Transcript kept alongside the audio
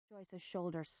Joyce's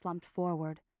shoulders slumped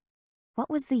forward. What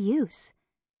was the use?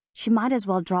 She might as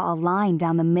well draw a line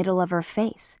down the middle of her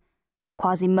face.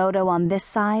 Quasimodo on this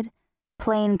side,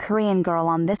 plain Korean girl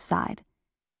on this side.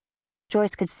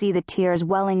 Joyce could see the tears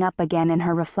welling up again in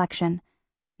her reflection.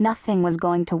 Nothing was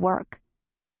going to work.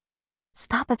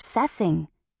 Stop obsessing,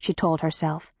 she told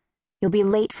herself. You'll be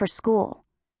late for school.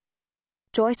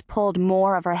 Joyce pulled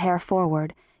more of her hair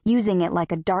forward, using it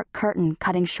like a dark curtain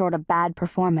cutting short a bad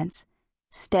performance.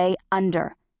 Stay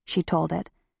under, she told it,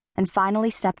 and finally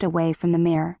stepped away from the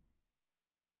mirror.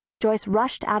 Joyce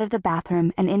rushed out of the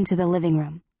bathroom and into the living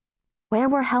room. Where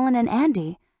were Helen and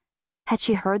Andy? Had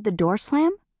she heard the door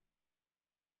slam?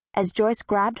 As Joyce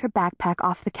grabbed her backpack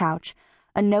off the couch,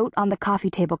 a note on the coffee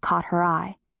table caught her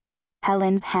eye.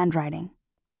 Helen's handwriting.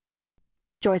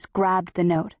 Joyce grabbed the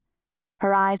note.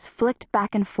 Her eyes flicked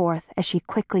back and forth as she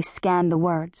quickly scanned the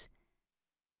words.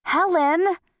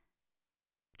 Helen!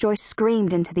 Joyce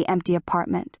screamed into the empty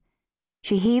apartment.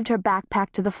 She heaved her backpack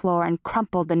to the floor and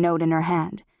crumpled the note in her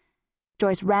hand.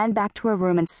 Joyce ran back to her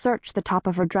room and searched the top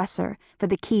of her dresser for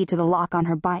the key to the lock on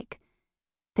her bike.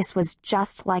 This was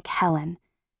just like Helen.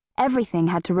 Everything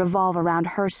had to revolve around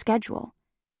her schedule.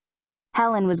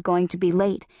 Helen was going to be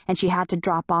late, and she had to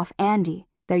drop off Andy,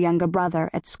 their younger brother,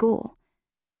 at school.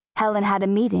 Helen had a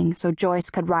meeting so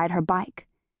Joyce could ride her bike.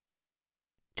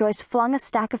 Joyce flung a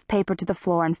stack of paper to the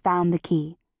floor and found the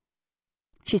key.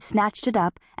 She snatched it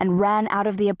up and ran out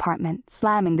of the apartment,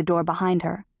 slamming the door behind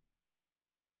her.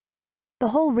 The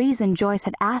whole reason Joyce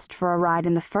had asked for a ride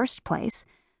in the first place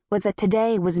was that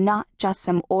today was not just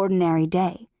some ordinary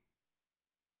day.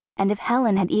 And if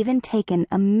Helen had even taken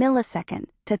a millisecond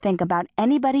to think about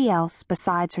anybody else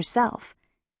besides herself,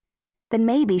 then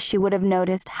maybe she would have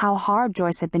noticed how hard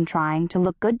Joyce had been trying to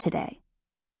look good today.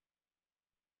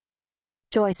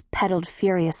 Joyce pedaled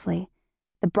furiously,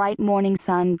 the bright morning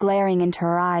sun glaring into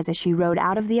her eyes as she rode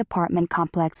out of the apartment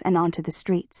complex and onto the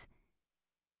streets.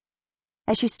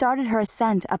 As she started her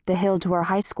ascent up the hill to her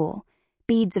high school,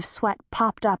 beads of sweat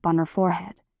popped up on her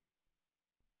forehead.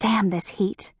 Damn this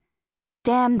heat.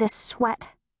 Damn this sweat.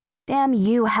 Damn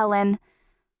you, Helen.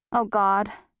 Oh,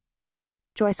 God.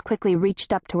 Joyce quickly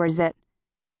reached up to her zit.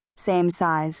 Same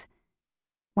size.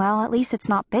 Well, at least it's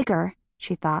not bigger,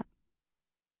 she thought.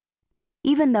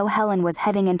 Even though Helen was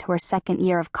heading into her second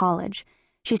year of college,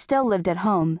 she still lived at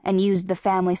home and used the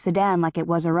family sedan like it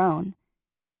was her own.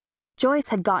 Joyce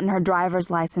had gotten her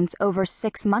driver's license over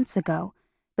 6 months ago,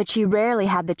 but she rarely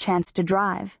had the chance to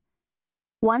drive.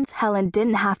 Once Helen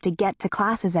didn't have to get to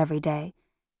classes every day,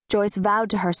 Joyce vowed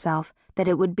to herself that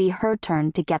it would be her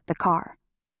turn to get the car.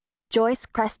 Joyce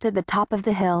crested the top of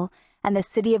the hill, and the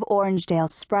city of Orangedale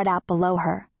spread out below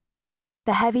her.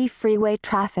 The heavy freeway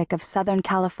traffic of Southern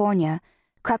California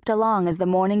crept along as the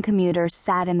morning commuters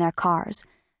sat in their cars,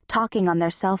 talking on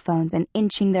their cell phones and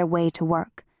inching their way to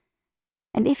work.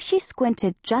 And if she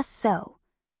squinted just so,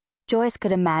 Joyce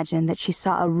could imagine that she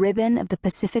saw a ribbon of the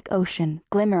Pacific Ocean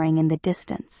glimmering in the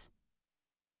distance.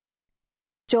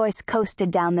 Joyce coasted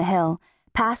down the hill,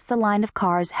 past the line of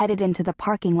cars headed into the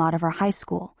parking lot of her high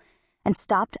school, and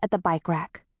stopped at the bike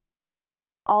rack.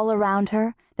 All around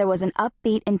her, there was an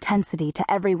upbeat intensity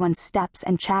to everyone's steps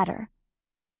and chatter.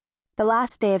 The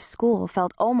last day of school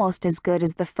felt almost as good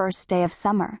as the first day of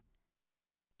summer.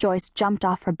 Joyce jumped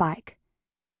off her bike.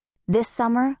 This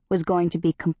summer was going to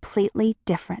be completely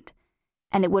different,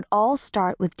 and it would all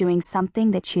start with doing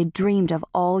something that she had dreamed of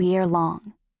all year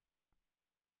long.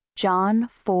 John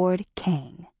Ford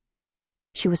King.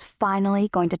 She was finally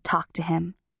going to talk to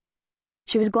him.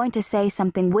 She was going to say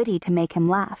something witty to make him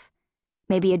laugh.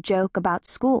 Maybe a joke about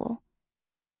school.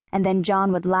 And then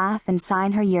John would laugh and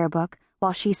sign her yearbook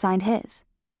while she signed his.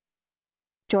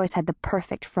 Joyce had the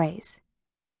perfect phrase.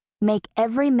 Make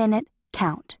every minute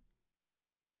count.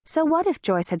 So what if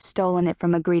Joyce had stolen it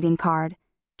from a greeting card?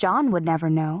 John would never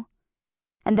know.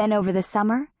 And then over the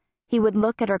summer, he would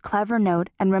look at her clever note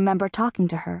and remember talking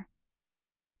to her.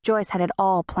 Joyce had it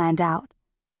all planned out.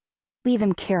 Leave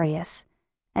him curious,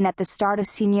 and at the start of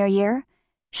senior year,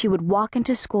 she would walk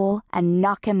into school and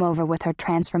knock him over with her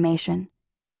transformation.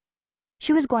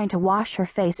 She was going to wash her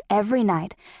face every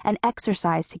night and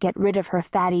exercise to get rid of her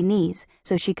fatty knees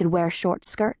so she could wear short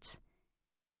skirts.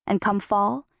 And come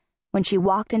fall, when she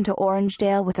walked into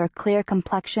Orangedale with her clear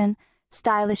complexion,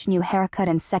 stylish new haircut,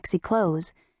 and sexy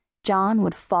clothes, John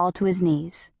would fall to his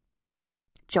knees.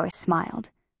 Joyce smiled.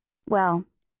 Well,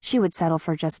 she would settle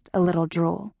for just a little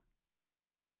drool.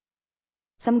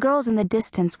 Some girls in the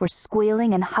distance were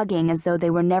squealing and hugging as though they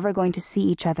were never going to see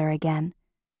each other again.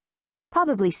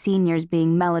 Probably seniors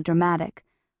being melodramatic,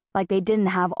 like they didn't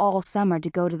have all summer to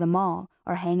go to the mall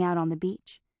or hang out on the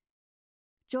beach.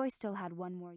 Joy still had one more